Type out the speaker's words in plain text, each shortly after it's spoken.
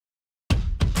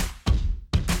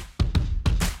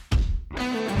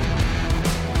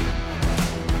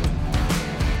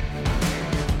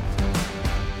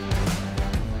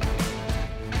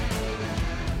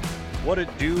What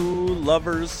it do,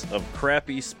 lovers of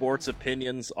crappy sports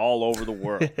opinions all over the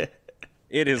world?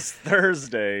 It is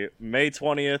Thursday, May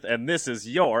 20th, and this is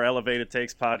your Elevated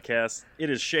Takes podcast. It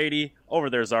is Shady. Over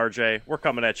there's RJ. We're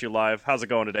coming at you live. How's it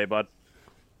going today, bud?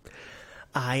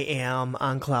 I am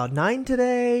on cloud nine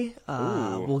today.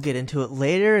 We'll get into it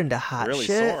later into hot Really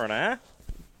shit. soaring, eh?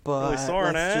 But Really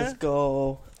soaring, let's eh? just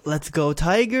go. Let's go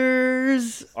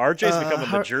Tigers. RJ's becoming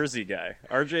the Jersey guy.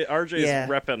 RJ's Yeah.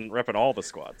 repping all the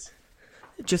squads.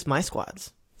 Just my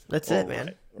squads. That's it,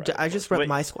 man. right. I just rep Wait.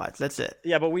 my squads. That's it.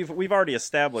 Yeah, but we've already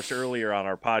established earlier on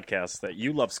our podcast that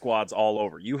you love squads all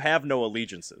over. You have no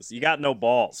allegiances. You got no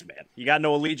balls, man. You got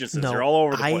no allegiances. No, You're all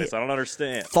over the place. I don't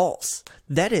understand. False.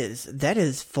 That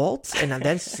is false, and that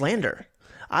is slander.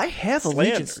 I have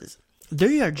allegiances.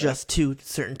 They are just to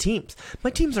certain teams. My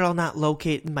teams are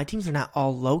not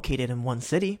all located in one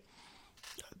city.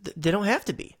 They don't have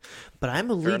to be. But I'm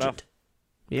allegiant.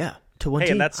 Yeah, to one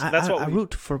team. And that's what I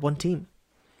root for one team.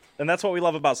 And that's what we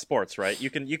love about sports, right? You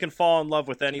can fall in love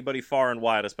with anybody far and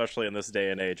wide, especially in this day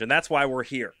and age. And that's why we're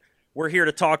here. We're here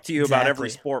to talk to you about every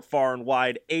sport far and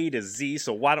wide, A to Z.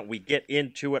 So why don't we get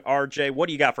into it, RJ? What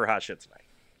do you got for hot shit tonight?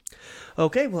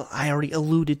 Okay, well, I already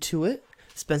alluded to it.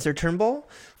 Spencer Turnbull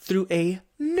threw a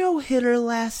no-hitter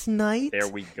last night. There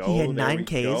we go. He had 9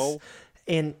 Ks.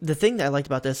 And the thing that I liked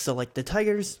about this, so like the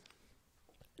Tigers,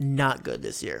 not good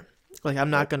this year. Like,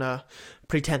 I'm not going to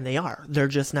pretend they are. They're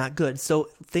just not good. So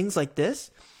things like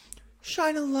this,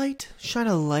 shine a light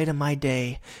on my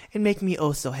day and make me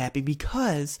oh so happy,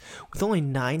 because with only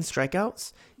 9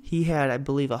 strikeouts, he had, I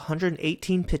believe,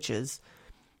 118 pitches.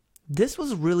 This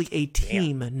was really a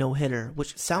team no-hitter,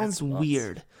 which sounds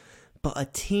weird, but a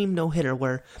team no-hitter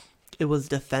where it was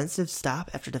defensive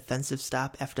stop after defensive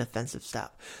stop after defensive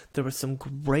stop. There were some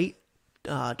great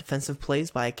defensive plays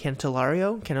by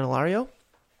Candelario.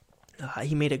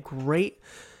 He made a great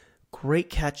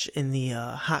catch in the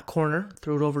hot corner,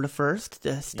 threw it over to first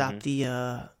to stop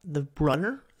the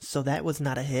runner, so that was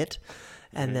not a hit.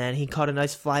 And then he caught a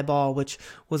nice fly ball, which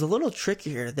was a little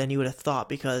trickier than you would have thought,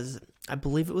 because I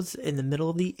believe it was in the middle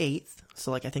of the 8th,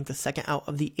 so like I think the second out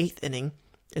of the 8th inning.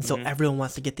 And so everyone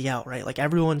wants to get the out, right? Like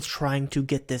everyone's trying to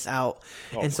get this out.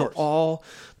 And so all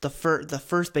the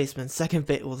first baseman,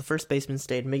 the first baseman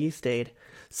stayed, Miggy stayed,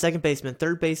 second baseman,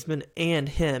 third baseman, and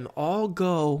him all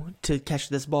go to catch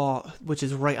this ball, which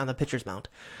is right on the pitcher's mound.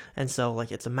 And so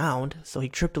like it's a mound, so he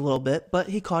tripped a little bit, but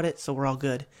he caught it, so we're all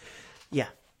good. Yeah.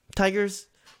 Tigers,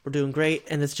 we're doing great.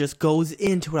 And this just goes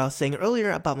into what I was saying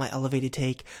earlier about my elevated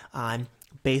take on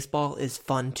baseball is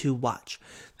fun to watch.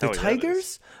 The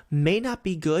Tigers may not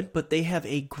be good, but they have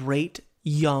a great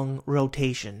young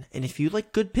rotation. And if you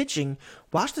like good pitching,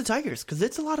 watch the Tigers, because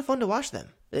it's a lot of fun to watch them.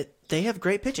 They have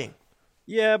great pitching.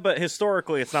 Yeah, but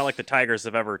historically, it's not like the Tigers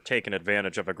have ever taken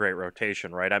advantage of a great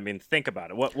rotation, right? I mean, think about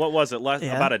it. What was it?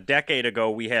 About a decade ago,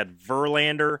 we had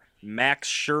Verlander, Max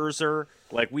Scherzer.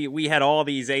 Like, we had all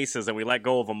these aces, and we let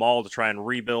go of them all to try and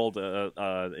rebuild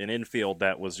an infield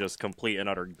that was just complete and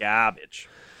utter garbage.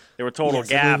 They were total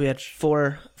garbage. We had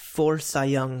four Cy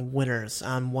Young winners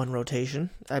on one rotation.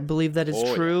 I believe that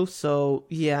is true. Yeah. So,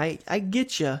 yeah, I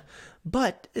get you.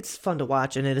 But it's fun to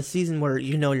watch, and in a season where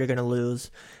you know you're going to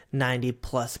lose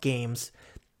 90-plus games,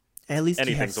 at least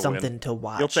you have something to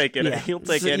watch. You'll take it. Yeah. You'll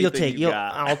take anything you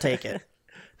got. I'll take it.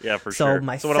 Yeah, for sure.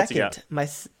 So what else you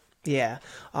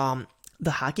got? The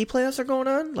hockey playoffs are going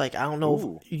on. Like, I don't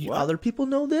know if other people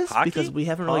know this, hockey? Because we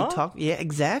haven't really talked. Yeah,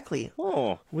 exactly.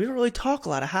 Oh. We don't really talk a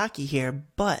lot of hockey here,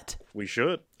 but we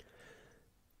should.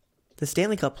 The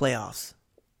Stanley Cup playoffs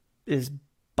is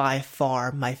by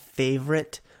far my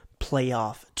favorite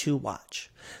playoff to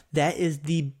watch. That is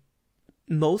the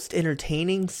most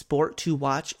entertaining sport to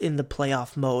watch in the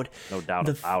playoff mode. No doubt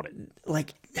about it.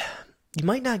 Like, you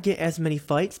might not get as many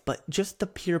fights, but just the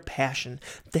pure passion.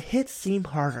 The hits seem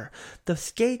harder. The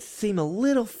skates seem a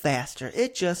little faster.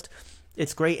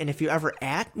 It's great. And if you're ever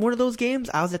at one of those games,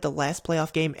 I was at the last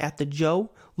playoff game at the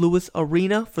Joe Louis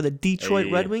Arena for the Detroit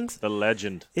Red Wings. The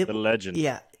legend. The legend.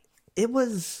 Yeah. It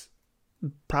was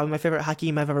probably my favorite hockey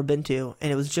game I've ever been to,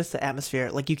 and it was just the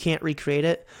atmosphere. Like, you can't recreate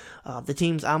it. The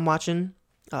teams I'm watching,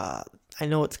 I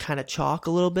know it's kind of chalk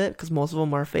a little bit because most of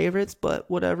them are favorites, but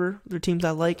whatever. They're teams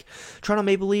I like. Toronto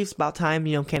Maple Leafs, about time,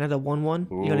 Canada won one.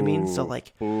 You know what I mean? So,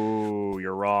 like... Ooh,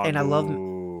 you're wrong. And I love...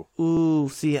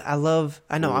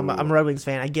 I know, I'm a Red Wings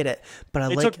fan. I get it. But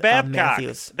I took Babcock.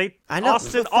 Matthews. I know.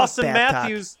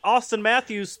 Austin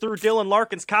Matthews threw Dylan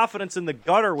Larkin's confidence in the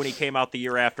gutter when he came out the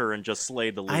year after and just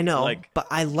slayed the league. I know, but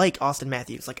I like Austin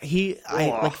Matthews. Like,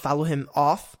 I follow him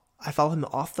off. I follow him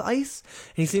off the ice,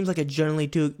 and he seems like a generally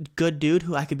good dude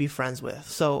who I could be friends with.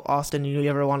 So, Austin, you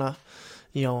ever want to,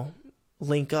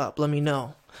 link up. Let me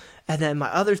know. And then my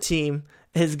other team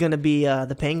is going to be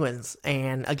the Penguins.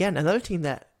 And again, another team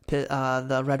that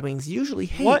the Red Wings usually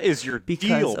hate. What is your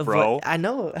deal, bro? I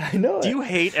know. Do you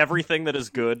hate everything that is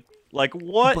good? Like,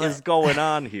 what is going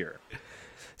on here?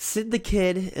 Sid the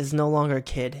Kid is no longer a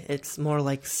kid. It's more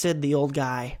like Sid the old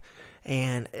guy.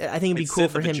 And I think it'd be cool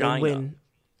for him to win.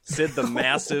 Sid the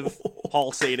massive,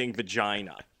 pulsating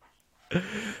vagina.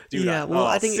 Dude, yeah, well,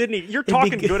 I think Sidney, you're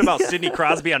talking good about Sidney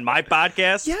Crosby on my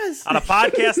podcast. Yes, on a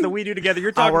podcast that we do together.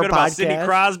 You're talking good about Sidney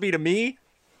Crosby to me.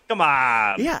 Come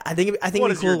on. Yeah, I think it'd be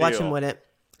cool to watch him win it.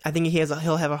 I think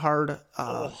he'll have a hard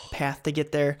path to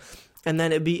get there, and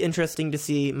then it'd be interesting to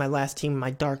see my last team.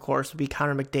 My dark horse would be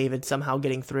Connor McDavid somehow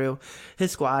getting through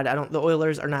his squad. The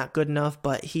Oilers are not good enough,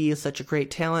 but he is such a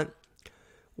great talent.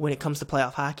 When it comes to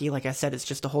playoff hockey, like I said, it's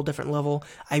just a whole different level.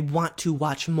 I want to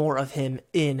watch more of him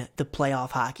in the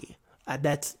playoff hockey.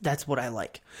 That's what I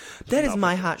like. That is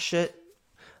my hot shit.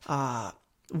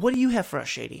 What do you have for us,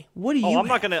 Shady? What do you? I'm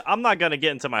not gonna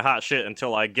get into my hot shit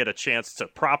until I get a chance to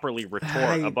properly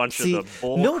retort a bunch of the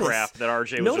bull crap that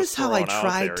RJ was just throwing out there. Notice how I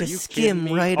tried to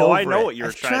skim right over it. I know what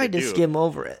you're trying to do. I tried to skim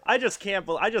over it. I just can't.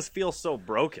 I just feel so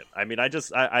broken. I mean,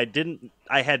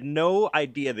 I had no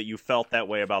idea that you felt that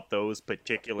way about those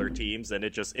particular teams, and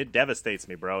it devastates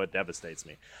me, bro. It devastates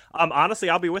me. Honestly,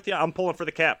 I'll be with you. I'm pulling for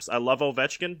the Caps. I love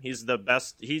Ovechkin. He's the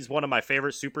best. He's one of my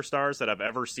favorite superstars that I've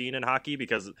ever seen in hockey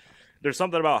because there's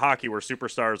something about hockey where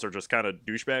superstars are just kind of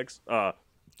douchebags.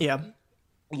 Yeah.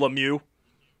 Lemieux,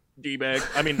 D-bag.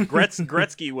 I mean,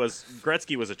 Gretzky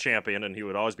was a champion, and he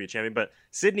would always be a champion. But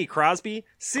Sidney Crosby,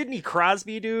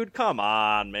 dude, come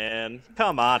on, man,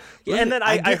 come on. Yeah, and then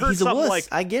I heard something like,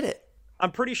 I get it.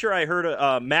 I'm pretty sure I heard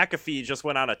McAfee just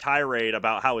went on a tirade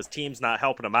about how his team's not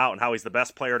helping him out and how he's the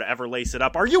best player to ever lace it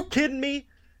up. Are you kidding me?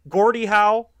 Gordie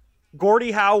Howe,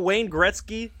 Wayne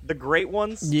Gretzky, the great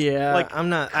ones. Yeah, like, I'm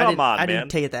not. I didn't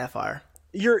take it that far.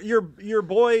 Your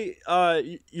boy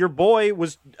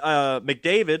was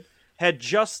McDavid had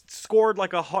just scored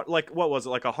like what was it,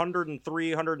 like 103,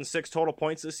 106 total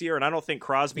points this year, and I don't think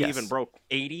Crosby even broke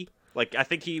 80. Like, I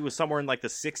think he was somewhere in like the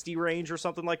 60 range or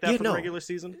something like that for the regular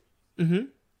season. Mm-hmm.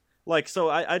 Like, so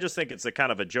I just think it's a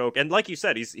kind of a joke. And like you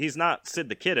said, he's not Sid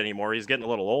the Kid anymore. He's getting a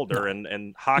little older,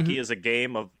 and hockey is a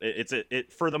game of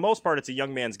for the most part, it's a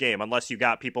young man's game, unless you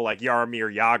got people like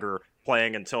Jaromir Jagr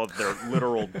playing until they're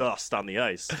literal dust on the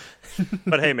ice.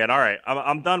 But hey, man, all right,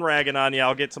 I'm done ragging on you.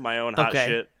 I'll get to my own hot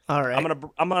shit. All right,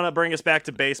 I'm gonna bring us back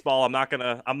to baseball. I'm not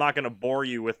gonna bore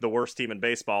you with the worst team in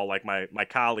baseball like my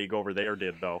colleague over there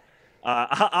did, though.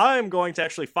 I am going to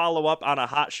actually follow up on a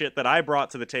hot shit that I brought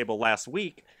to the table last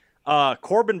week.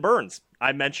 Corbin Burns,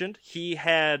 I mentioned, he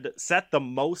had set the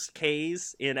most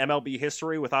Ks in MLB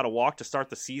history without a walk to start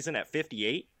the season at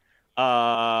 58.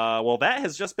 Well, that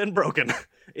has just been broken.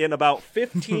 In about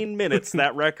 15 minutes,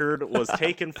 that record was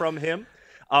taken from him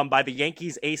by the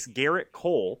Yankees ace Garrett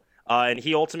Cole, and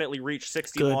he ultimately reached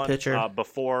 61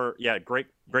 before, great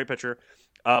pitcher,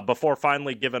 before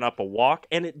finally giving up a walk.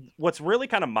 And what's really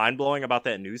kind of mind-blowing about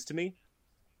that news to me,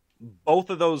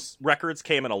 both of those records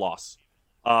came in a loss.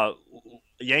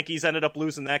 Yankees ended up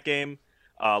losing that game.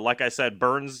 Like I said,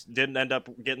 Burns didn't end up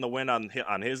getting the win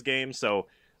on his game. So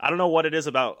I don't know what it is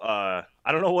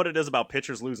about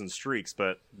pitchers losing streaks,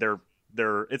 but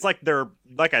it's like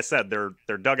like I said,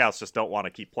 their dugouts just don't want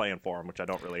to keep playing for them, which I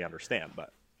don't really understand.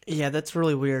 But yeah, that's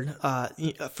really weird.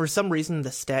 For some reason,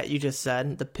 the stat you just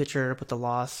said, the pitcher with the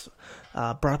loss,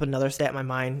 brought up another stat in my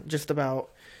mind, just about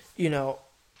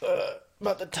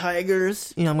about the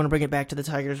Tigers. I'm going to bring it back to the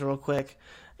Tigers real quick.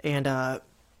 And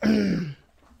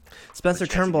Spencer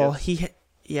Turnbull, he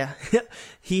had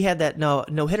that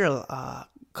no hitter a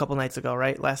couple nights ago,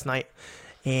 right? Last night.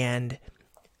 And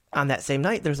on that same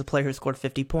night, there's a player who scored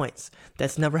 50 points.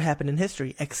 That's never happened in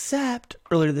history, except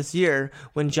earlier this year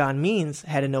when John Means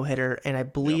had a no-hitter, and I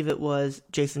believe it was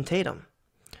Jason Tatum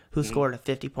who scored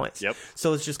 50 points. Yep.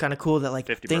 So it's just kind of cool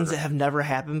that things that have never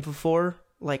happened before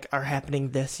are happening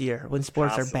this year when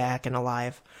sports are back and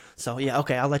alive. So yeah,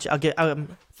 okay, I'll let you.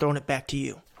 I'm throwing it back to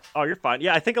you. Oh, you're fine.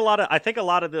 Yeah, I think a lot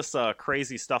of this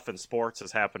crazy stuff in sports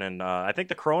is happening. I think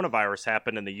the coronavirus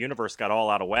happened and the universe got all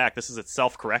out of whack. This is it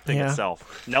self-correcting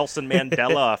itself. Nelson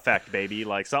Mandela effect, baby.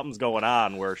 Like, something's going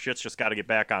on where shit's just got to get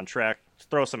back on track.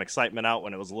 Throw some excitement out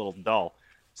when it was a little dull.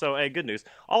 So, hey, good news.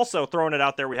 Also, throwing it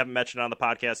out there, we haven't mentioned on the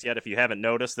podcast yet. If you haven't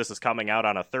noticed, this is coming out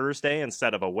on a Thursday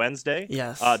instead of a Wednesday.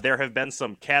 Yes. There have been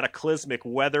some cataclysmic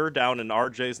weather down in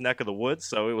RJ's neck of the woods,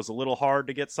 so it was a little hard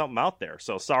to get something out there.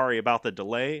 So, sorry about the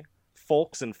delay,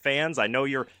 folks and fans. I know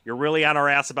you're really on our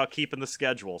ass about keeping the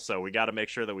schedule, so we got to make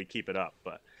sure that we keep it up.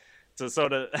 But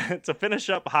to finish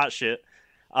up hot shit,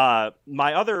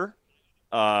 my other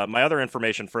my other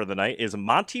information for the night is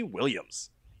Monty Williams,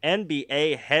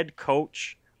 NBA head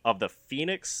coach of the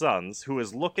Phoenix Suns, who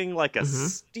is looking like a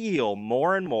steal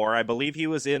more and more. I believe he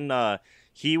was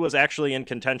actually in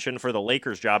contention for the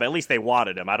Lakers job. At least they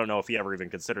wanted him. I don't know if he ever even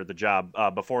considered the job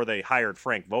before they hired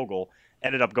Frank Vogel.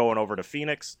 Ended up going over to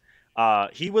Phoenix.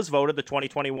 He was voted the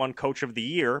 2021 Coach of the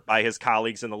Year by his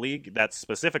colleagues in the league, that's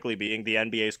specifically being the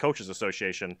NBA's Coaches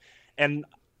Association. And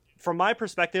from my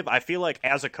perspective, I feel like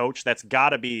as a coach, that's got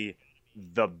to be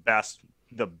the best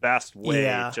way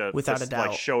to without a doubt.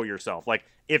 Like show yourself. Like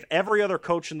if every other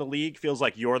coach in the league feels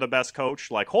like you're the best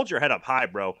coach, like hold your head up high,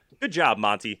 bro. Good job,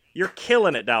 Monty. You're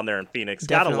killing it down there in Phoenix.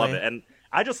 Definitely. Gotta love it. And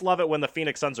I just love it when the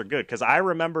Phoenix Suns are good, because I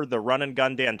remember the run and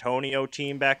gun D'Antonio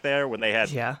team back there when they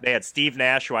had Steve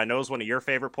Nash, who I know is one of your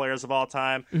favorite players of all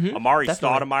time. Amari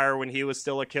Stoudemire when he was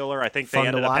still a killer. I think they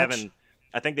ended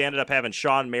up having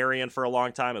Sean Marion for a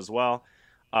long time as well.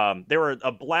 They were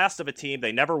a blast of a team.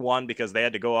 They never won because they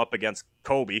had to go up against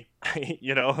Kobe,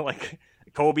 like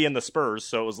Kobe and the Spurs.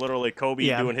 So it was literally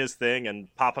Kobe doing his thing and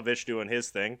Popovich doing his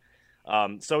thing.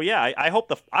 I hope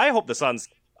the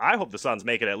Suns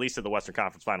make it at least to the Western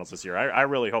Conference Finals this year. I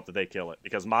really hope that they kill it,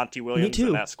 because Monty Williams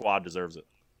and that squad deserves it.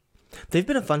 They've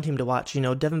been a fun team to watch.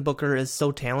 Devin Booker is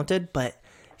so talented, but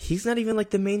he's not even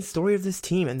like the main story of this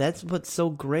team, and that's what's so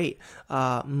great.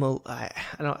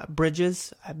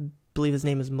 Bridges, I believe his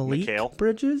name is Malik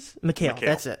Bridges. Mikal,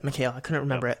 that's it. Mikal, I couldn't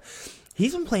remember it.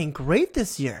 He's been playing great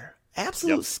this year.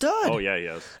 Absolute stud. Oh yeah, he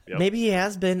has. Yep. Maybe he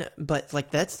has been, but like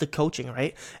that's the coaching,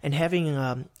 right? And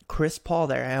having Chris Paul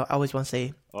there, I always want to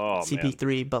say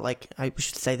CP3, but like I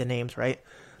should say the names, right?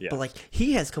 Yeah. But like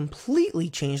he has completely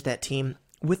changed that team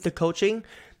with the coaching.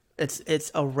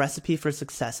 It's a recipe for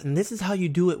success, and this is how you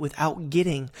do it without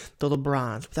getting the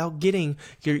LeBrons, without getting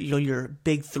your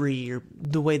big three,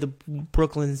 the way the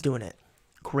Brooklyn's doing it.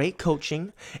 Great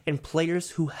coaching and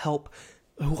players who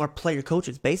are player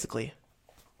coaches, basically.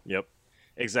 Yep,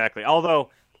 exactly. Although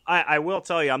I will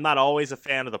tell you, I'm not always a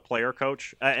fan of the player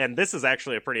coach, and this is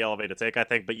actually a pretty elevated take, I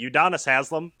think. But Udonis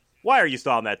Haslem, why are you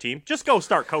still on that team? Just go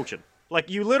start coaching. Like,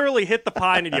 you literally hit the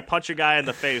pine and you punch a guy in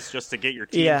the face just to get your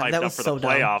team hyped up for the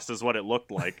playoffs, is what it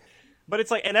looked like. But it's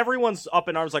like, and everyone's up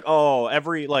in arms like,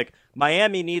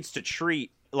 Miami needs to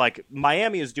treat, like,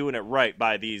 Miami is doing it right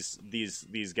by these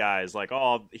guys. Like,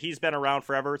 he's been around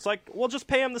forever. It's like, well, just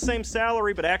pay him the same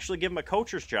salary, but actually give him a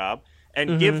coach's job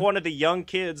and give one of the young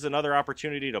kids another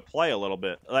opportunity to play a little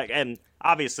bit. Like, and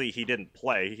obviously he didn't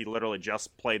play. He literally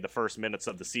just played the first minutes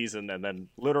of the season and then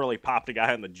literally popped a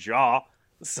guy in the jaw.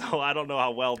 So I don't know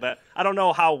how well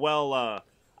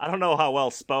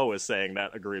Spo is saying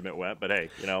that agreement went, but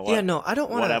hey, you know what? Yeah, no, I don't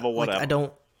want to.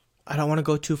 Whatever. I don't want to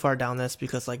go too far down this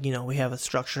because, like, we have a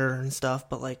structure and stuff,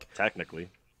 but like technically,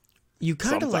 you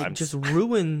kind of like just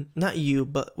ruin. Not you,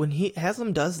 but when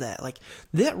Haslam does that, like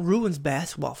that ruins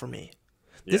basketball for me.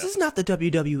 Yeah. This is not the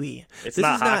WWE. This is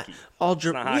not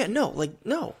hockey.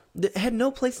 No. It had no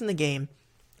place in the game.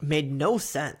 Made no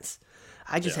sense.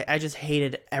 I just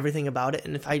hated everything about it,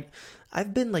 and if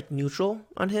I've been like neutral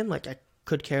on him, like I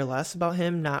could care less about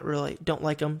him, not really, don't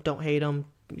like him, don't hate him,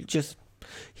 just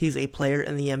he's a player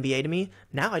in the NBA to me.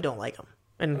 Now I don't like him,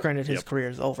 and granted his career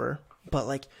is over, but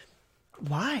like,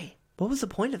 why? What was the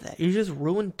point of that? You just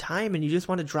ruined time, and you just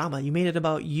wanted drama. You made it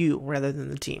about you rather than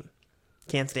the team.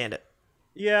 Can't stand it.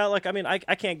 Yeah, like I mean, I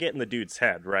can't get in the dude's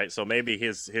head, right? So maybe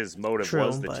his motive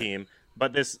was the team,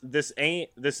 but this ain't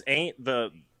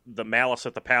the Malice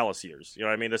at the Palace years. You know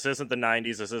what I mean? This isn't the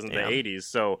 90s. This isn't the 80s.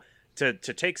 So to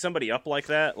take somebody up like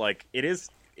that, like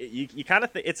you kind of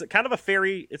it's kind of a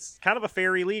fairy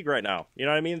league right now. You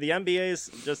know what I mean? The NBA is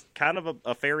just kind of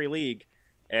a fairy league,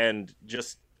 and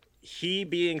just he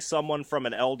being someone from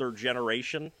an elder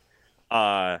generation,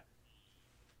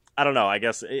 I don't know. I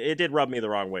guess it did rub me the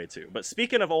wrong way too. But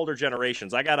speaking of older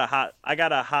generations, I got a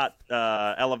hot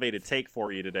elevated take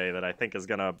for you today that I think is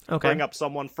gonna bring up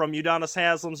someone from Udonis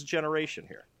Haslem's generation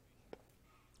here.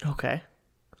 Okay.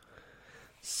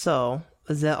 So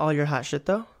is that all your hot shit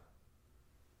though?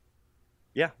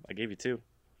 Yeah, I gave you two.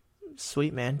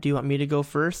 Sweet, man. Do you want me to go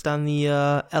first on the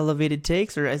elevated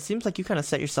takes, or it seems like you kind of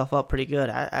set yourself up pretty good?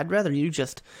 I'd rather you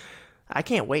just. I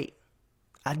can't wait.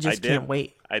 I can't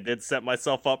wait. I did set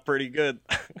myself up pretty good.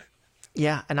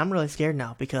 Yeah, and I'm really scared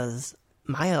now because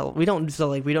we don't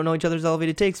know each other's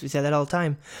elevated takes. We say that all the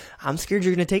time. I'm scared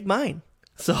you're gonna take mine.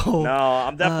 So no,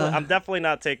 I'm definitely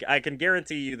not taking. I can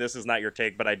guarantee you this is not your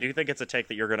take, but I do think it's a take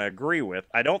that you're gonna agree with.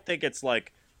 I don't think it's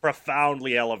like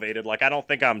profoundly elevated. Like I don't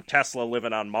think I'm Tesla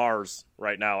living on Mars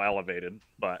right now elevated,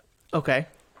 but okay,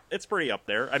 it's pretty up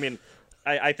there. I mean,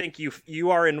 I think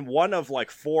you are in one of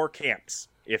like four camps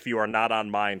if you are not on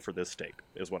mine for this take,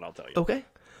 is what I'll tell you. Okay.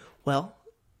 Well,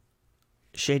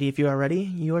 Shady, if you are ready,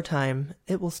 your time,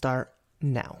 it will start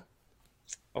now.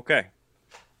 Okay.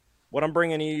 What I'm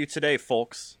bringing you today,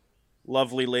 folks,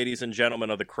 lovely ladies and gentlemen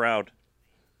of the crowd,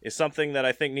 is something that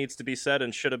I think needs to be said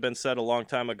and should have been said a long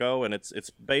time ago, and it's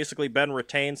basically been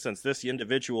retained since this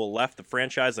individual left the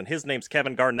franchise, and his name's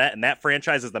Kevin Garnett, and that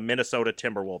franchise is the Minnesota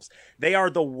Timberwolves. They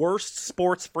are the worst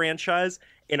sports franchise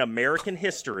in American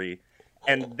history,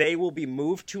 and they will be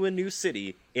moved to a new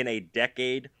city in a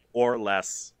decade or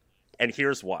less. And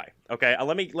here's why. Okay,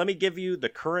 let me give you the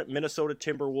current Minnesota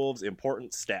Timberwolves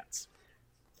important stats.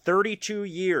 32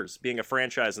 years being a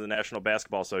franchise in the National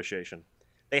Basketball Association.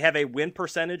 They have a win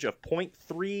percentage of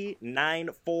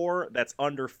 .394. That's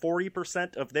under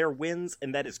 40% of their wins,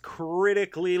 and that is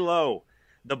critically low.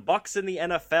 The Bucks in the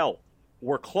NFL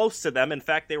were close to them. In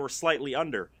fact, they were slightly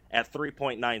under at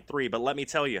 3.93. But let me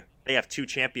tell you, they have 2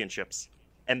 championships.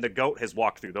 And the GOAT has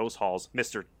walked through those halls,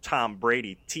 Mr. Tom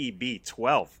Brady,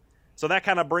 TB12. So that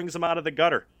kind of brings them out of the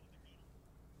gutter.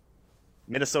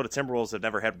 Minnesota Timberwolves have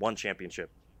never had 1 championship.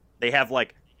 They have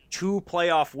 2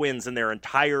 playoff wins in their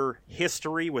entire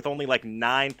history with only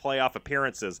 9 playoff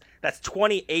appearances. That's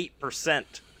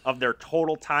 28% of their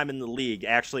total time in the league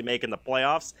actually making the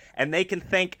playoffs. And they can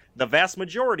thank the vast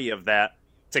majority of that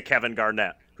to Kevin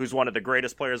Garnett, who's one of the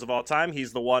greatest players of all time.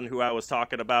 He's the one who I was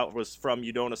talking about was from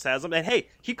Udonis Haslem. And hey,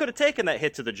 he could have taken that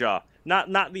hit to the jaw.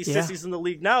 Not these sissies in the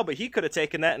league now, but he could have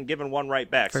taken that and given one right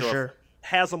back. For sure. If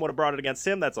Haslem would have brought it against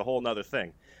him, that's a whole nother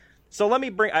thing. So let me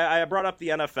bring, I brought up the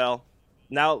NFL.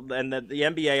 Now, and the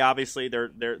NBA, obviously, they're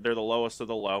the lowest of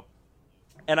the low.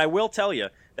 And I will tell you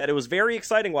that it was very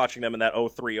exciting watching them in that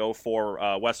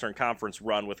 03-04 Western Conference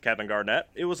run with Kevin Garnett.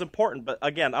 It was important, but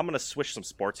again, I'm going to switch some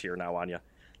sports here now on you.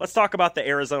 Let's talk about the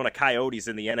Arizona Coyotes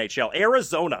in the NHL.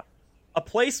 Arizona, a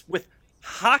place with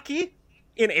hockey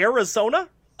in Arizona,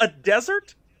 a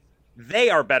desert? They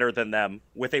are better than them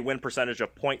with a win percentage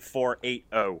of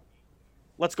 .480.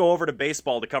 Let's go over to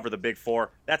baseball to cover the Big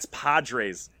Four. That's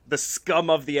Padres, the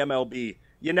scum of the MLB.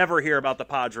 You never hear about the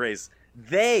Padres.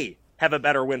 They have a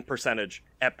better win percentage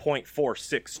at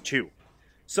 .462.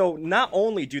 So not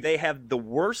only do they have the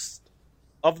worst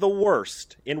of the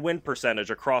worst in win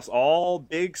percentage across all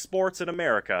big sports in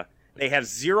America, they have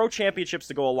 0 championships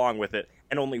to go along with it,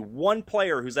 and only 1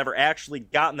 player who's ever actually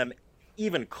gotten them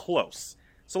even close.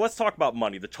 So let's talk about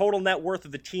money. The total net worth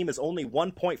of the team is only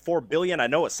 $1.4 billion. I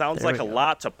know it sounds like a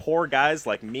lot to poor guys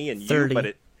like me and you, 30.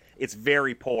 but it's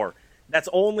very poor. That's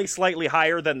only slightly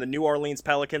higher than the New Orleans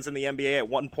Pelicans in the NBA at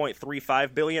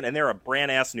 $1.35 billion, and they're a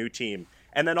brand-ass new team.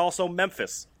 And then also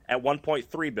Memphis at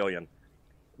 $1.3 billion.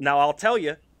 Now, I'll tell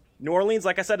you, New Orleans,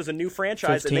 like I said, is a new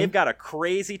franchise, 15. and they've got a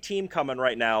crazy team coming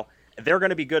right now. They're going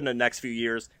to be good in the next few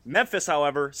years. Memphis,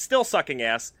 however, still sucking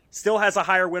ass, still has a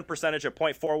higher win percentage at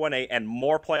 .418 and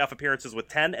more playoff appearances with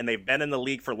 10, and they've been in the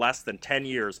league for less than 10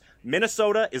 years.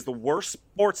 Minnesota is the worst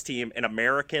sports team in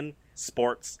American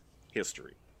sports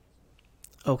history.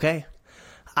 Okay.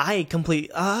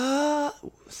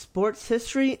 Sports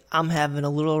history, I'm having a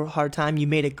little hard time. You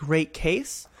made a great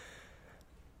case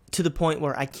to the point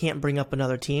where I can't bring up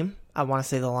another team. I want to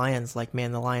say the Lions,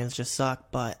 the Lions just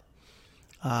suck, but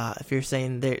if you're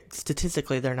saying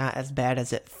statistically they're not as bad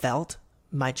as it felt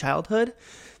my childhood,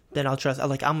 then I'll trust.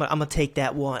 I'm gonna take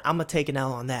that one. I'm gonna take an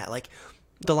L on that.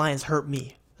 The Lions hurt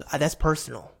me. That's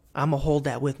personal. I'm gonna hold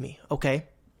that with me. Okay.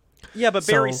 Yeah, but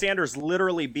Barry Sanders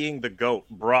literally being the GOAT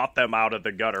brought them out of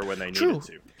the gutter when they needed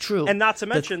to. True. And not to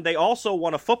mention, they also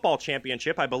won a football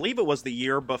championship. I believe it was the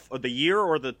year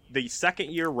or the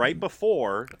second year right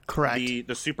before correct.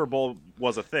 The Super Bowl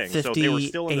was a thing. 58, so they were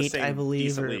still in the same I believe,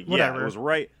 decent league. whatever. Yeah, it was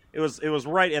right. It was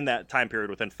right in that time period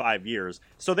within 5 years.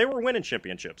 So they were winning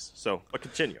championships. So, but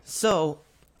continue. So,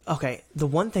 okay, the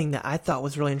one thing that I thought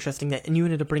was really interesting and you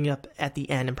ended up bringing up at the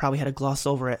end and probably had to gloss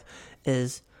over it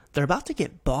is they're about to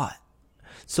get bought.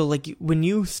 So, when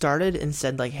you started and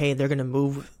said, hey, they're going to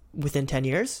move within 10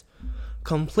 years,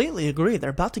 completely agree. They're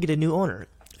about to get a new owner.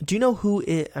 Do you know who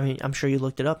it? I mean, I'm sure you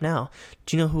looked it up now.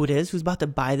 Do you know who it is who's about to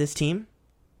buy this team?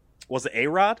 Was it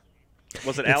A-Rod?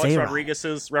 Was it Alex A-Rod.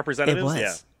 Rodriguez's representatives? It was.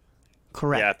 Yeah.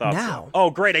 Correct. Yeah, I thought now, so. Oh,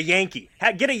 great, a Yankee.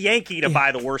 Get a Yankee to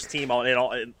buy the worst team.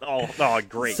 Oh,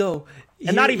 great. So,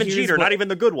 and not even Jeter, not even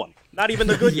the good one. Not even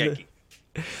the good Yankee.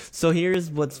 So here's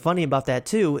what's funny about that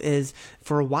too is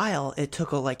for a while it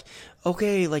took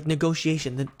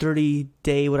negotiation, the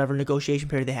 30-day whatever negotiation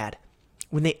period they had.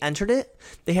 when they entered it,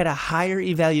 they had a higher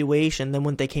evaluation than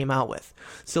what they came out with.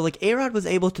 So, like, A-Rod was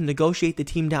able to negotiate the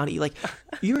team down. Like,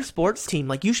 you're a sports team.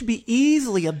 Like, you should be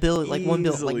easily a billion, like, $1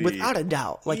 billion, like, without a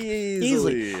doubt. Like,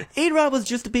 easily. A-Rod was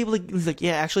just to be able to, he's like,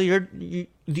 yeah, actually,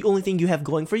 the only thing you have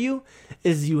going for you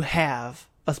is you have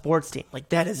a sports team. Like,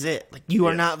 that is it. Like, you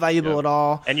are not valuable at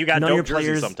all. And you got dope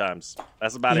jerseys sometimes.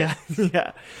 That's about it.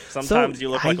 Yeah. Sometimes you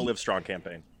look like a Live Strong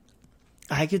campaign.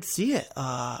 I could see it.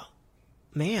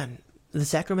 Man, the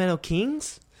Sacramento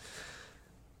Kings?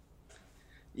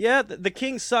 Yeah, the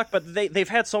Kings suck, but they've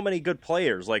had so many good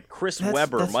players, like Chris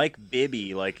Webber, Mike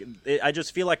Bibby. Like, I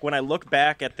just feel like when I look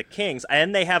back at the Kings,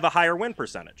 and they have a higher win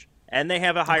percentage, and they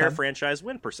have a higher franchise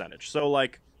win percentage. So,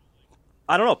 like,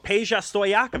 I don't know, Peja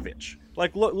Stojakovic.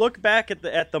 Like, look back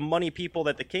at the money people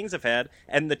that the Kings have had,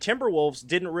 and the Timberwolves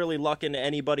didn't really luck into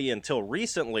anybody until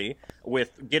recently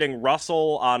with getting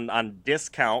Russell on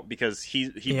discount because he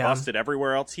busted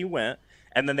everywhere else he went.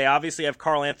 And then they obviously have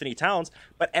Karl Anthony Towns,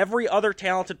 but every other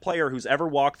talented player who's ever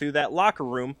walked through that locker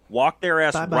room walked their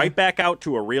ass right back out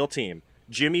to a real team.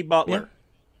 Jimmy Butler. Yeah.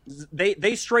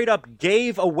 They straight up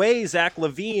gave away Zach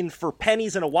LaVine for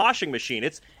pennies in a washing machine.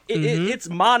 It's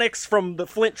Monix from the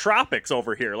Flint Tropics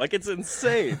over here. Like, it's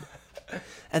insane.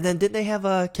 And then didn't they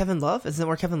have Kevin Love? Isn't that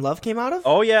where Kevin Love came out of?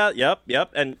 Oh yeah, yep.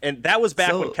 And that was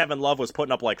back when Kevin Love was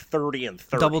putting up like 30 and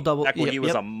 30. Double. Back when he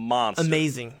was a monster.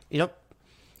 Amazing. Yep.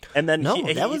 And then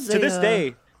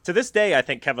to this day, I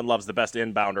think Kevin Love's the best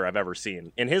inbounder I've ever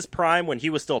seen. In his prime, when he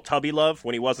was still Tubby Love,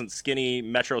 when he wasn't skinny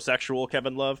metrosexual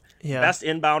Kevin Love, best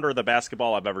inbounder of the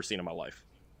basketball I've ever seen in my life.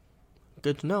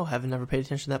 Good to know. Having never paid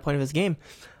attention to that point of his game.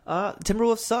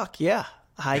 Timberwolves suck. Yeah,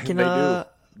 I can.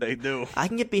 They do. I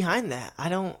can get behind that. I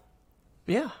don't.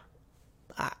 Yeah,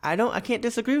 I don't. I can't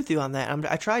disagree with you on that.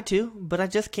 I tried to, but I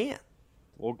just can't.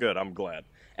 Well, good. I'm glad.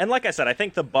 And like I said, I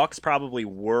think the Bucks probably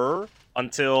were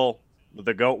until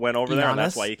the GOAT went over there, and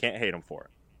that's why you can't hate him for it.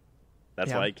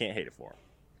 That's why you can't hate it for him.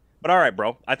 But all right,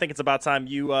 bro. I think it's about time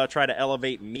you try to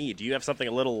elevate me. Do you have something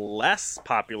a little less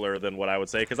popular than what I would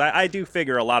say? Because I do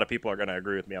figure a lot of people are going to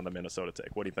agree with me on the Minnesota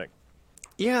take. What do you think?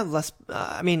 Yeah, less.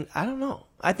 I mean, I don't know.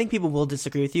 I think people will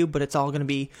disagree with you, but it's all going to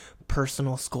be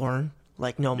personal scorn.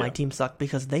 Like, no, my team sucked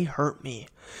because they hurt me.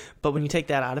 But when you take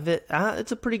that out of it,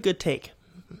 it's a pretty good take.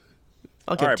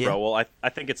 All right, bro. Well, I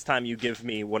think it's time you give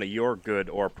me one of your good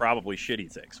or probably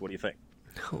shitty takes. What do you think?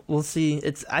 We'll see.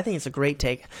 I think it's a great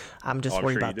take. I'm just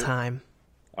worried about time.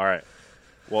 All right.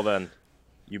 Well, then,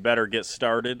 you better get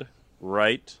started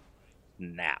right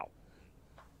now.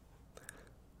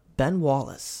 Ben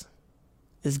Wallace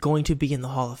is going to be in the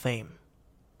Hall of Fame,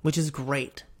 which is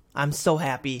great. I'm so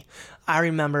happy. I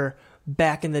remember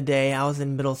back in the day, I was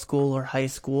in middle school or high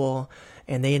school,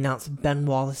 and they announced Ben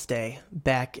Wallace Day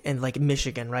back in, like,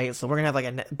 Michigan, right? So we're going to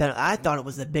have, like, I thought it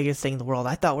was the biggest thing in the world.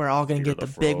 I thought we were all going to get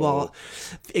the big wall.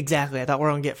 Exactly. I thought we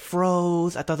were going to get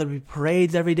froze. I thought there'd be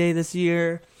parades every day this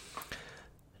year.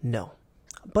 No.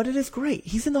 But it is great.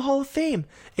 He's in the Hall of Fame.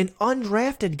 An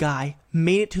undrafted guy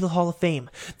made it to the Hall of Fame.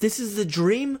 This is the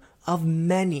dream of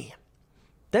many.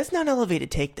 That's not an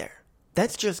elevated take there.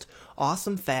 That's just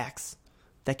awesome facts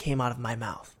that came out of my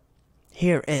mouth.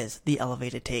 Here is the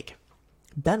elevated take.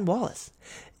 Ben Wallace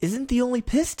isn't the only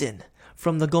Piston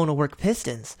from the Gonna Work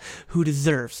Pistons who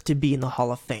deserves to be in the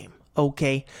Hall of Fame.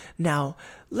 Okay, now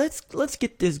let's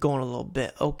get this going a little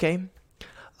bit. Okay,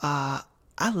 I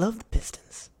love the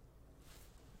Pistons,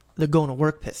 the Gonna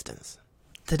Work Pistons.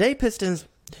 Today Pistons,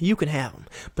 you can have them,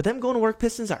 but them Gonna Work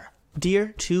Pistons are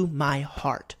dear to my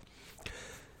heart.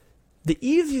 The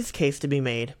easiest case to be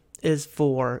made is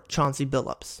for Chauncey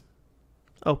Billups.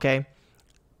 Okay.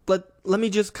 Let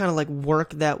me just kind of like work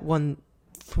that one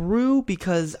through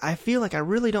because I feel like I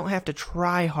really don't have to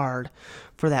try hard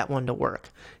for that one to work.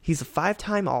 He's a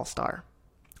 5-time All-Star,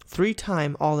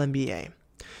 3-time All-NBA,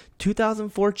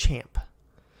 2004 champ,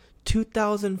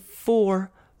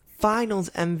 2004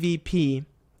 Finals MVP,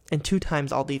 and 2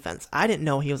 times All-Defense. I didn't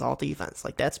know he was All-Defense.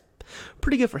 Like, that's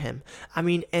pretty good for him. I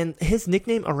mean, and his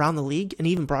nickname around the league and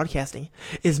even broadcasting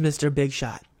is Mr. Big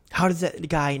Shot. How does that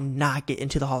guy not get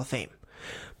into the Hall of Fame?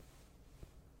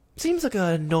 Seems like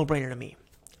a no-brainer to me.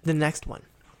 The next one.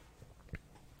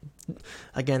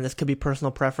 Again, this could be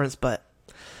personal preference, but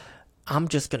I'm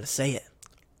just going to say it.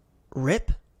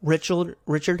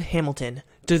 Richard Hamilton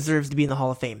deserves to be in the Hall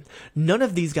of Fame. None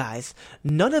of these guys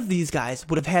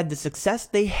would have had the success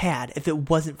they had if it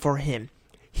wasn't for him.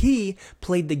 He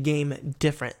played the game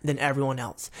different than everyone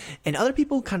else. And other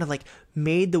people kind of like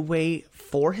made the way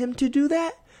for him to do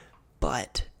that,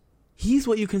 but he's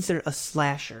what you consider a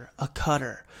slasher, a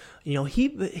cutter. You know,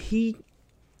 I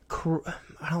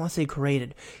don't want to say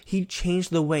created. He changed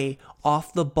the way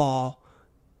off the ball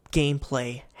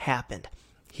gameplay happened.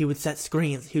 He would set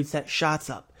screens. He would set shots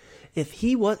up. If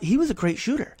he was a great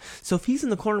shooter. So if he's in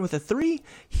the corner with a 3,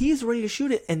 he's ready to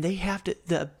shoot it, and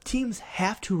the teams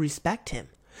have to respect him.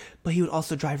 But he would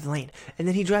also drive the lane. And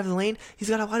then he drives the lane. He's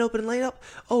got a wide open layup.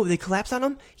 Oh, they collapse on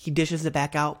him. He dishes it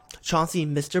back out. Chauncey,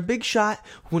 Mr. Big Shot,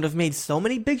 would have made so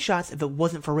many big shots if it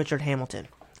wasn't for Richard Hamilton.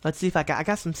 Let's see if I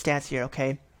got some stats here,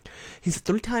 okay? He's a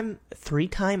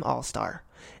three-time All-Star.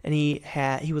 And he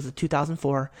was a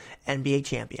 2004 NBA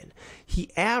champion. He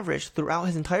averaged throughout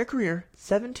his entire career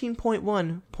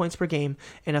 17.1 points per game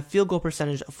and a field goal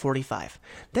percentage of 45.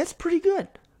 That's pretty good.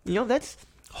 That's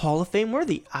Hall of Fame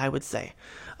worthy, I would say.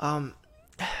 The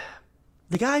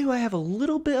guy who I have a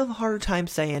little bit of a harder time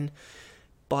saying,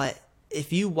 but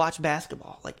if you watch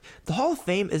basketball, like, the Hall of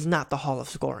Fame is not the Hall of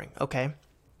Scoring, okay?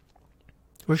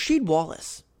 Rasheed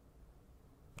Wallace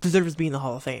deserves to be in the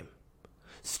Hall of Fame.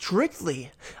 Strictly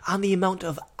on the amount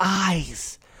of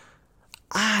eyes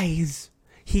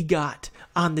he got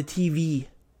on the TV.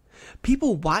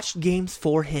 People watched games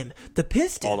for him. The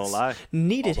Pistons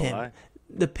needed him.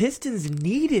 The Pistons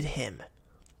needed him.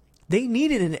 They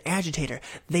needed an agitator.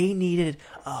 They needed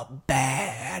a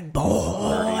bad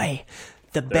boy.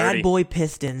 The bad boy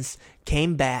Pistons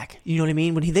came back. You know what I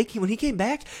mean? When he came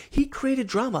back, he created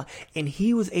drama, and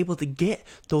he was able to get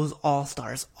those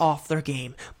all-stars off their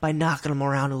game by knocking them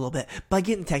around a little bit, by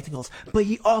getting technicals. But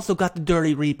he also got the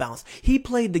dirty rebounds. He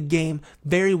played the game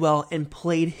very well and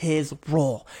played his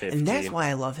role. 15. And that's why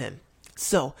I love him.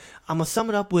 So, I'm going to sum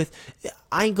it up with,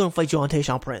 I ain't going to fight you on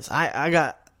Tayshaun Prince.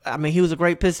 I mean, he was a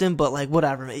great Piston, but, like,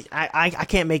 whatever. I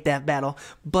can't make that battle.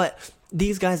 But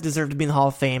these guys deserve to be in the Hall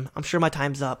of Fame. I'm sure my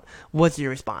time's up. What's your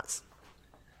response?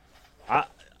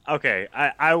 Okay,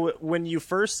 when you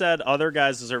first said other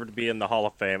guys deserve to be in the Hall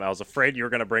of Fame, I was afraid you were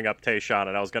going to bring up Tayshaun,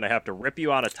 and I was going to have to rip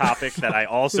you on a topic that I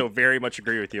also very much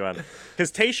agree with you on.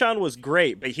 Because Tayshaun was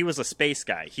great, but he was a space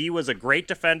guy. He was a great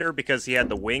defender because he had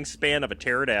the wingspan of a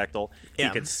pterodactyl. Yeah.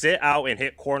 He could sit out and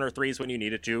hit corner threes when you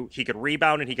needed to. He could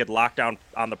rebound, and he could lock down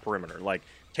on the perimeter. Like,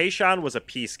 Tayshaun was a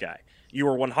piece guy. You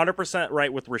were 100%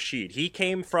 right with Rasheed. He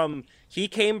came from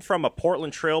a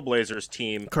Portland Trailblazers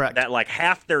team. Correct. That, like,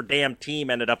 half their damn team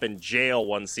ended up in jail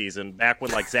one season back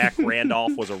when, like, Zach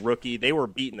Randolph was a rookie. They were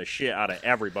beating the shit out of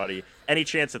everybody any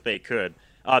chance that they could.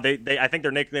 I think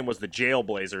their nickname was the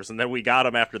Jailblazers, and then we got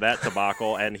him after that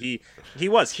debacle. And he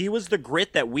was the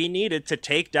grit that we needed to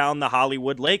take down the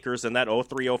Hollywood Lakers in that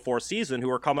 03-04 season, who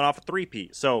were coming off a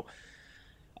three-peat. So,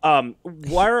 he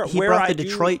brought the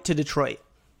Detroit to Detroit.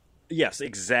 Yes,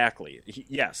 exactly.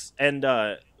 Yes. And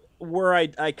where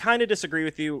I kind of disagree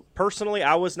with you, personally,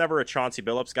 I was never a Chauncey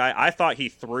Billups guy. I thought he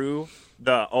threw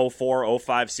the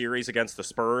 04-05 series against the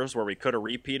Spurs where we could have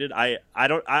repeated. I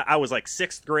was like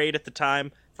 6th grade at the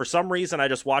time. For some reason, I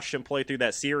just watched him play through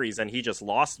that series, and he just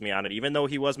lost me on it. Even though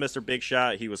he was Mr. Big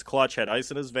Shot, he was clutch, had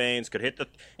ice in his veins, could hit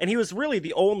and he was really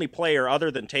the only player other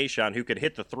than Tayshaun who could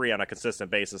hit the 3 on a consistent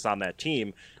basis on that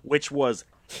team, which was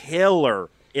killer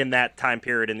in that time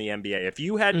period in the NBA. If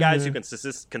you had guys who can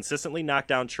consistently knock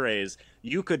down trays,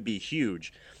 you could be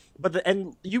huge.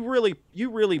 And you really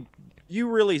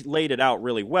laid it out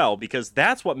really well, because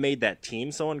that's what made that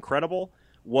team so incredible,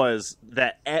 was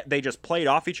that they just played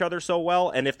off each other so well.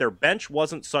 And if their bench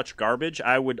wasn't such garbage,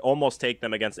 I would almost take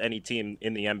them against any team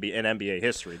in the NBA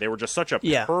history. They were just such a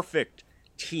perfect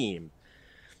team.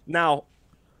 Now,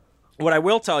 what I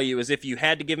will tell you is, if you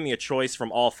had to give me a choice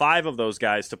from all 5 of those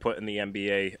guys to put in the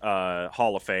NBA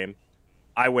Hall of Fame,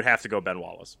 I would have to go Ben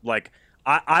Wallace. Like,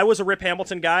 I was a Rip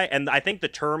Hamilton guy, and I think the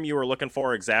term you were looking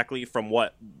for exactly from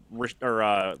what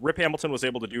Rip Hamilton was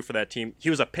able to do for that team,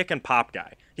 he was a pick and pop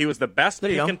guy. He was the best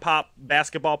pick and pop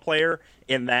basketball player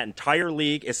in that entire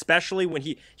league, especially when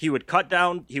he would cut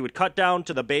down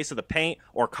to the base of the paint,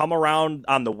 or come around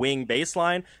on the wing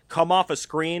baseline, come off a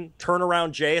screen, turn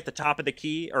around Jay at the top of the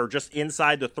key, or just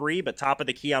inside the 3, but top of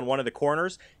the key on one of the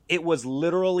corners. It was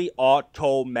literally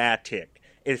automatic.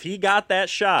 If he got that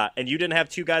shot and you didn't have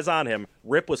 2 guys on him,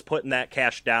 Rip was putting that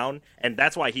cash down, and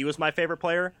that's why he was my favorite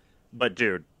player. But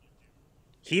dude,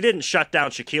 he didn't shut down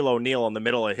Shaquille O'Neal in the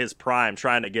middle of his prime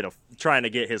trying to get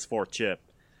his 4th chip.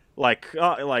 Like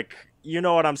you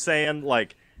know what I'm saying?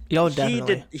 Like,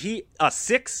 definitely. He a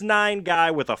 6'9" guy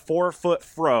with a 4-foot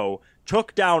fro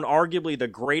took down arguably the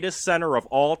greatest center of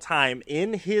all time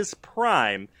in his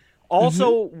prime.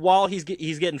 Also, while he's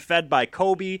getting fed by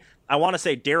Kobe, I want to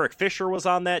say Derek Fisher was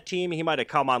on that team. He might have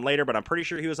come on later, but I'm pretty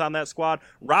sure he was on that squad.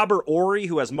 Robert Horry,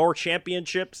 who has more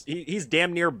championships. He's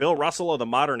damn near Bill Russell of the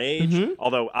modern age,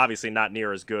 although obviously not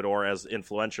near as good or as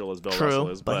influential as Bill Russell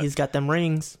is. But he's got them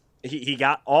rings. He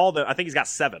got I think he's got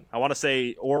 7. I want to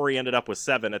say Horry ended up with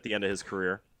 7 at the end of his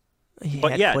career.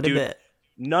 But yeah, dude,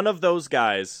 none of those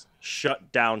guys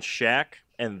shut down Shaq,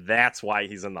 and that's why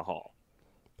he's in the Hall.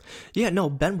 Yeah, no,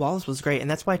 Ben Wallace was great, and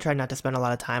that's why I tried not to spend a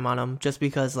lot of time on him, just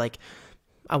because, like,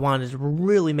 I wanted to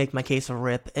really make my case for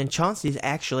Rip. And Chauncey's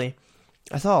actually,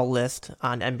 I saw a list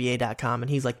on NBA.com, and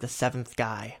he's like the 7th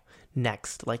guy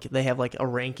next. Like, they have like a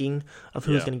ranking of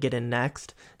who's going to get in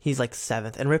next. He's like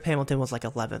 7th, and Rip Hamilton was like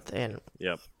 11th. And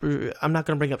I'm not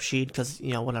going to bring up Sheed because,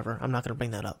 you know, whatever. I'm not going to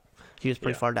bring that up. He was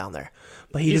pretty far down there.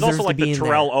 But he's also like to the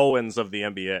Terrell Owens of the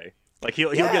NBA. Like,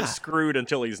 he'll get screwed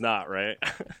until he's not, right?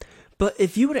 But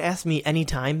if you would have asked me any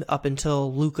time up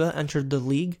until Luka entered the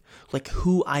league, like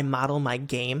who I model my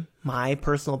game, my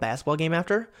personal basketball game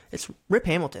after, it's Rip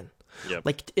Hamilton. Yep.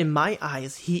 Like, in my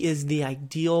eyes, he is the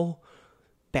ideal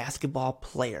basketball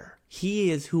player.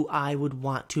 He is who I would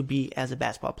want to be as a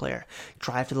basketball player.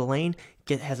 Drive to the lane,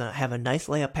 have a nice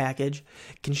layup package,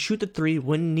 can shoot the three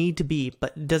when need to be,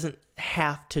 but doesn't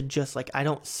have to just, like, I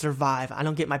don't survive. I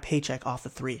don't get my paycheck off the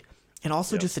three. And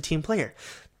also just a team player.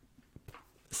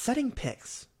 Setting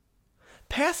picks.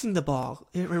 Passing the ball.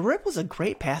 Rip was a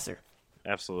great passer.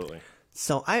 Absolutely.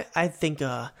 So I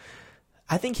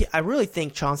really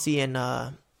think Chauncey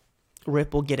and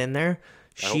Rip will get in there.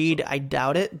 Sheed, I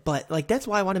doubt it, but like that's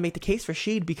why I want to make the case for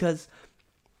Sheed, because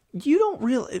you don't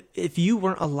really, if you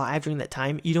weren't alive during that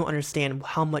time, you don't understand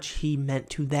how much he meant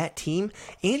to that team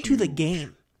and to the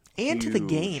game. And to the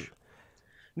game.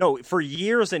 No, for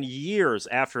years and years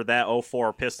after that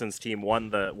 04 Pistons team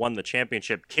won the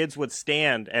championship, kids would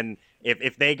stand, and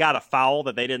if they got a foul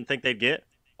that they didn't think they'd get,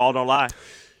 ball don't lie.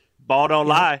 Ball don't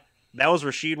lie. That was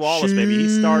Rasheed Wallace, baby.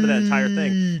 He started that entire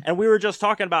thing. And we were just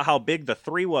talking about how big the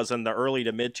three was in the early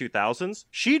to mid-2000s.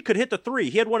 Sheed could hit the three.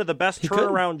 He had one of the best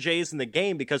turnaround Jays in the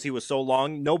game because he was so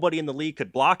long. Nobody in the league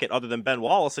could block it other than Ben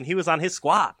Wallace, and he was on his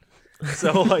squad.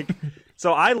 So, like...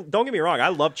 So I don't get me wrong, I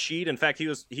loved Sheed. In fact,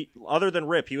 he other than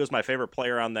Rip, he was my favorite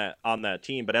player on that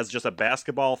team. But as just a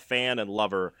basketball fan and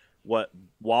lover, what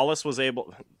Wallace was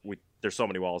able there's so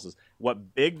many Wallaces.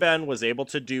 What Big Ben was able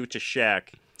to do to Shaq,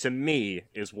 to me,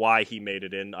 is why he made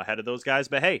it in ahead of those guys.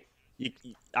 But hey,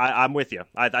 I'm with you.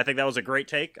 I think that was a great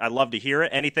take. I love to hear it.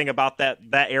 Anything about that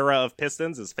era of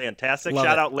Pistons is fantastic.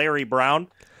 Shout out Larry Brown.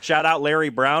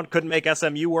 Couldn't make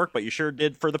SMU work, but you sure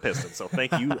did for the Pistons. So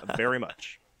thank you very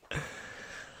much.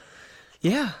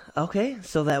 Yeah, okay,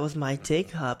 so that was my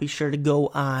take. Be sure to go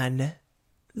on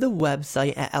the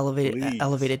website at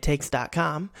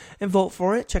elevatedtakes.com and vote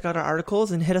for it. Check out our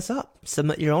articles and hit us up.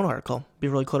 Submit your own article. Be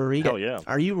really cool to read it. Yeah.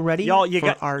 Are you ready? Y'all, you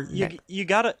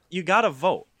gotta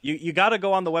vote. You gotta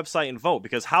go on the website and vote,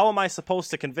 because how am I supposed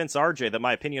to convince RJ that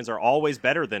my opinions are always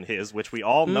better than his, which we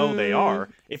all know they are,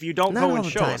 if you don't go and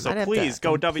show us? So please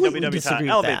go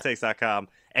www.elevatedtakes.com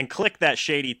and click that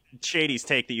Shady's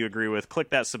take that you agree with. Click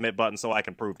that submit button so I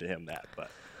can prove to him that.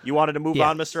 But you wanted to move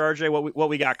on, Mr. RJ? What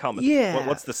we got coming? Yeah.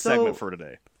 What's the segment for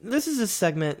today? This is a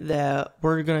segment that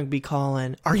we're going to be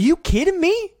calling, Are You Kidding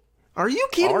Me? Are you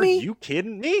kidding me? Are you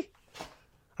kidding me?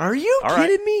 Are you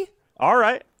kidding me? All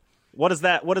right. What does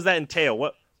that entail?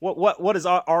 What is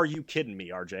Are You Kidding Me,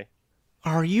 RJ?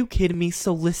 Are you kidding me?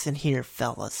 So listen here,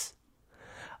 fellas.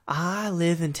 I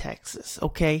live in Texas,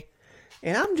 okay?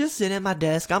 And I'm just sitting at my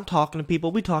desk. I'm talking to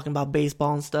people. We talking about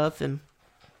baseball and stuff. And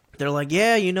they're like,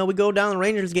 yeah, we go down the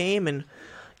Rangers game and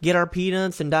get our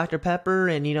peanuts and Dr. Pepper.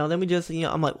 And, then we just,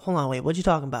 I'm like, hold on, wait, what you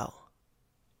talking about?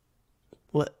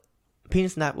 What?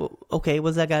 Peanuts not, okay,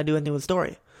 what's that got to do anything with the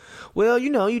story? Well,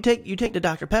 you take the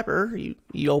Dr. Pepper,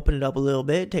 you open it up a little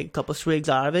bit, take a couple swigs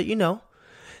out of it,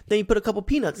 Then you put a couple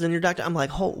peanuts in your Dr. I'm like,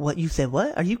 what? You said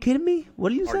what? Are you kidding me?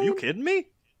 What are you saying? Are you kidding me?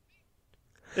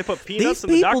 They put peanuts in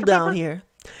the Dr. Pepper? These people down here.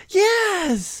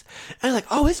 Yes! And they're like,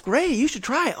 oh, it's great. You should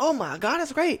try it. Oh, my God,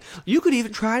 it's great. You could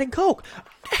even try it in Coke.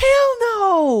 Hell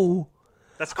no!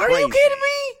 That's crazy. Are you kidding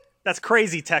me? That's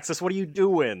crazy, Texas. What are you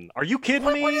doing? Are you kidding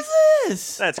me? What is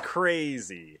this? That's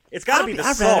crazy. It's got to be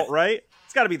the salt, right?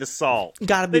 It's got to be the salt.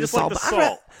 Got to be the salt. Like the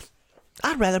salt.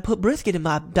 I'd rather put brisket in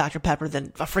my Dr. Pepper than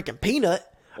a freaking peanut.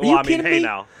 Are you kidding me?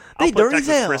 Now. I'll put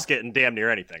Texas brisket in damn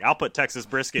near anything. I'll put Texas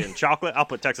brisket in chocolate. I'll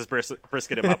put Texas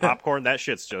brisket in my popcorn. That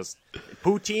shit's just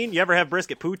poutine. You ever have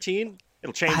brisket poutine?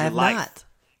 It'll change your life. Not.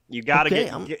 You gotta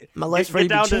get my life's ready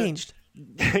to be changed.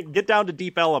 Get down to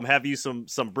Deep Ellum. Have you some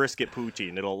brisket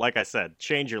poutine? It'll, like I said,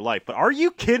 change your life. But are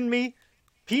you kidding me?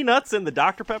 Peanuts in the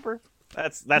Dr. Pepper?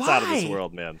 That's out of this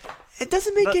world, man. It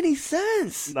doesn't make any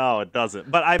sense. No, it doesn't.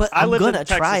 But I I'm live in gonna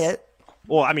Texas. Try it.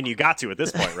 Well, I mean, you got to at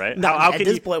this point, right? At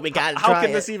this point, we got to try it. How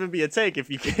can this even be a take if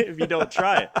you don't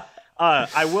try it?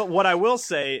 What I will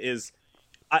say is,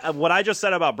 what I just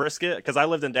said about brisket, because I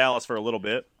lived in Dallas for a little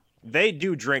bit. They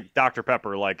do drink Dr.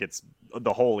 Pepper like it's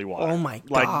the holy water. Oh my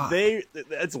god! Like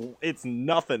it's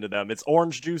nothing to them. It's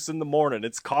orange juice in the morning.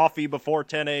 It's coffee before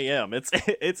 10 a.m.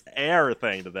 It's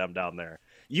everything to them down there.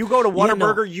 You go to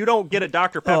Whataburger, you don't get a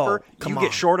Dr. Pepper. You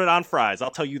get shorted on fries.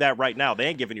 I'll tell you that right now. They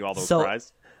ain't giving you all those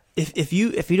fries. If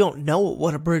you don't know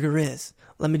what Whataburger is,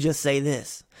 let me just say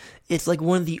this. It's like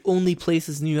one of the only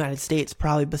places in the United States,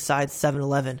 probably besides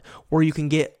 7-Eleven, where you can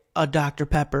get a Dr.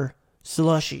 Pepper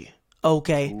slushy.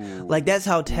 Okay? Ooh. Like, that's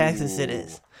how Texas it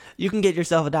is. You can get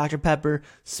yourself a Dr. Pepper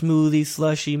smoothie,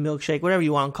 slushy, milkshake, whatever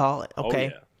you want to call it.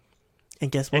 Okay? Oh, yeah.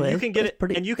 And guess what? And you can get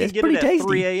it at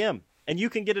 3 a.m. And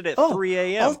you can get it at 3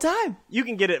 a.m. all the time. You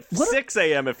can get it at 6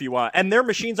 a.m. if you want. And their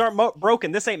machines aren't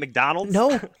broken. This ain't McDonald's.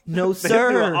 No, sir.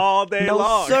 They do it all day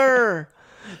long. No, sir.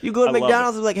 You go to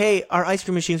McDonald's and be like, hey, our ice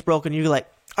cream machine's broken. You're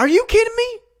like, are you kidding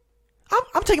me?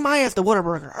 I'm taking my ass to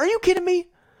Whataburger. Are you kidding me?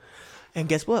 And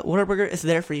guess what? Whataburger is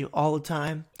there for you all the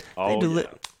time.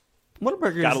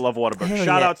 Whataburger. Gotta love Whataburger.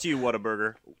 Shout out to you,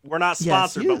 Whataburger. We're not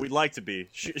sponsored, but we'd like to be.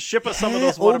 Ship us some of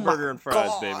those Whataburger and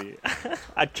fries, baby.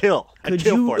 I'd kill. Could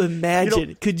you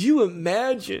imagine? Could you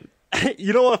imagine?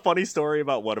 You know a funny story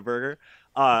about Whataburger?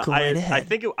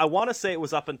 I want to say it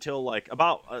was up until like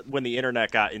about when the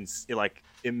internet got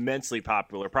immensely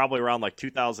popular, probably around like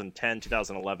 2010,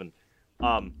 2011.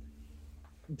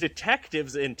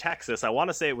 Detectives in Texas, I want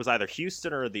to say it was either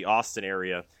Houston or the Austin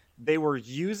area, they were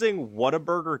using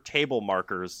Whataburger table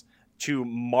markers to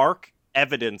mark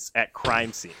evidence at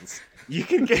crime scenes. You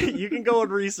can go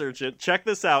and research it. Check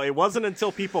this out. It wasn't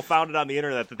until people found it on the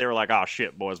internet that they were like, "Oh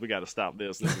shit, boys, we got to stop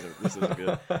this. This isn't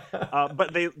good."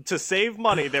 But to save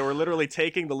money, they were literally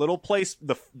taking the little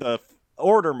the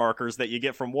order markers that you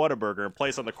get from Whataburger and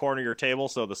place on the corner of your table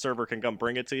so the server can come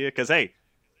bring it to you. Because hey,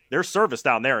 there's service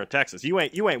down there in Texas. You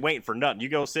ain't waiting for nothing. You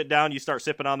go sit down, you start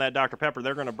sipping on that Dr. Pepper,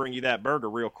 they're gonna bring you that burger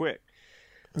real quick.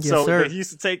 Yes, so sir. they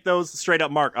used to take those straight up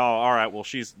mark. Oh, all right. Well,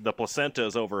 the placenta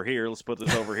is over here. Let's put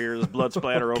this over here. This blood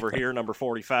splatter over here. Number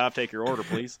 45. Take your order,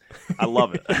 please. I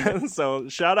love it. So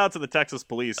shout out to the Texas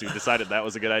police who decided that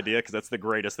was a good idea because that's the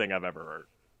greatest thing I've ever heard.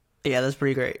 Yeah, that's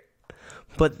pretty great.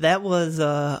 But that was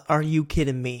Are You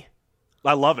Kidding Me?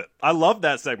 I love it. I love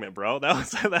that segment, bro. That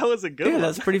was a good one. Yeah,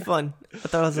 that's pretty fun. I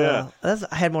thought it was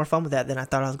I had more fun with that than I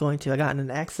thought I was going to. I got in an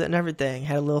accent and everything.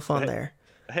 Had a little fun there.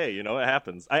 Hey, it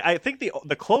happens. I think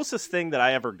the closest thing that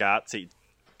I ever got to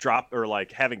drop or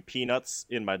like having peanuts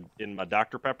in my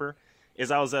Dr. Pepper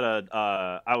is I was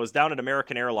down at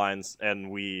American Airlines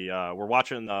and we were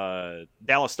watching the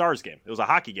Dallas Stars game. It was a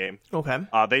hockey game. Okay.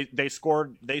 They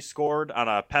scored on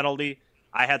a penalty.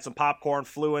 I had some popcorn,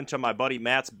 flew into my buddy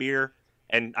Matt's beer,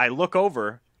 and I look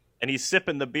over and he's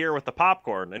sipping the beer with the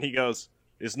popcorn and he goes,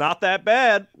 "It's not that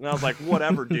bad." And I was like,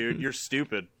 "Whatever, dude, you're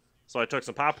stupid." So I took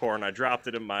some popcorn, I dropped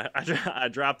it I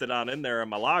dropped it on in there in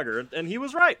my lager, and he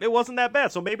was right. It wasn't that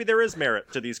bad. So maybe there is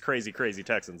merit to these crazy, crazy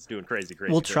Texans doing crazy.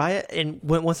 We'll try it, and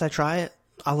once I try it,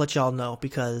 I'll let y'all know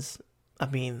because, I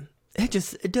mean,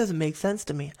 it doesn't make sense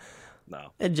to me.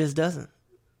 No, it just doesn't.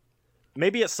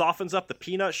 Maybe it softens up the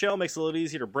peanut shell, makes it a little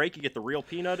easier to break. You get the real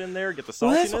peanut in there, get the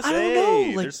saltiness. Well, I don't know.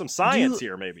 Like, there's some science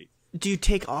here, maybe. Do you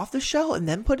take off the shell and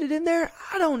then put it in there?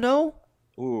 I don't know.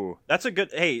 Ooh, that's a good...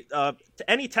 Hey, to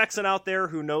any Texan out there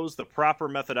who knows the proper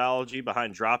methodology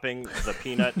behind dropping the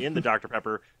peanut in the Dr.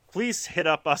 Pepper, please hit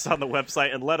up us on the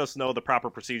website and let us know the proper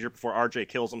procedure before RJ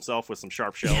kills himself with some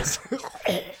sharp shells.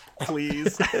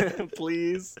 Please.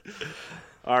 Please.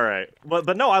 All right.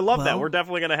 But no, I love that. We're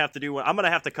definitely going to have to do one. I'm going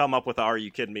to have to come up with a Are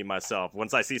You Kidding Me myself.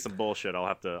 Once I see some bullshit, I'll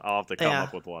have to come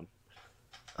up with one.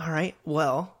 All right.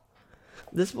 Well...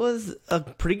 This was I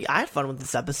had fun with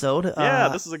this episode. Yeah,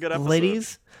 this is a good episode.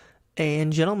 Ladies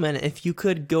and gentlemen, if you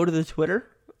could go to the Twitter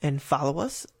and follow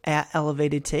us at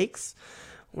Elevated Takes.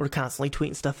 We're constantly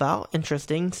tweeting stuff out,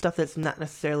 interesting stuff that's not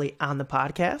necessarily on the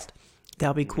podcast.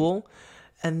 That'll be cool.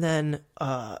 And then,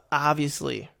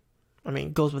 obviously, I mean,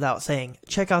 it goes without saying,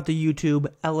 check out the YouTube,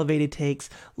 Elevated Takes,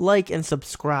 like and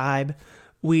subscribe.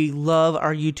 We love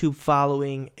our YouTube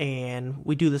following, and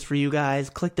we do this for you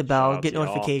guys. Click the bell, get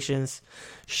notifications.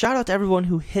 Shout out to everyone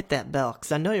who hit that bell,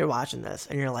 because I know you're watching this,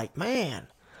 and you're like, man,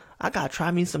 I got to try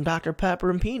me some Dr.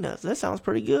 Pepper and peanuts. That sounds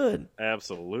pretty good.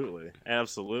 Absolutely.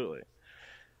 Absolutely.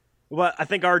 Well, I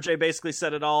think RJ basically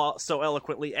said it all so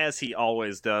eloquently, as he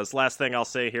always does. Last thing I'll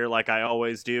say here, like I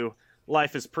always do,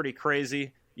 life is pretty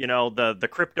crazy. You know, the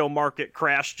crypto market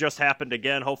crash just happened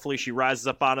again. Hopefully she rises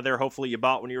up out of there. Hopefully you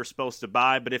bought when you were supposed to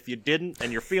buy. But if you didn't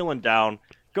and you're feeling down,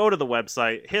 go to the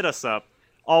website, hit us up.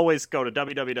 Always go to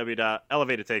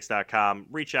www.elevatedtakes.com.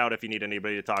 Reach out if you need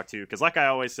anybody to talk to. Because like I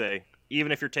always say,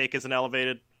 even if your take isn't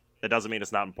elevated, that doesn't mean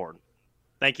it's not important.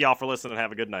 Thank you all for listening and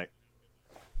have a good night.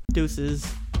 Deuces.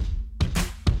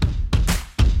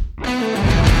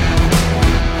 Bye.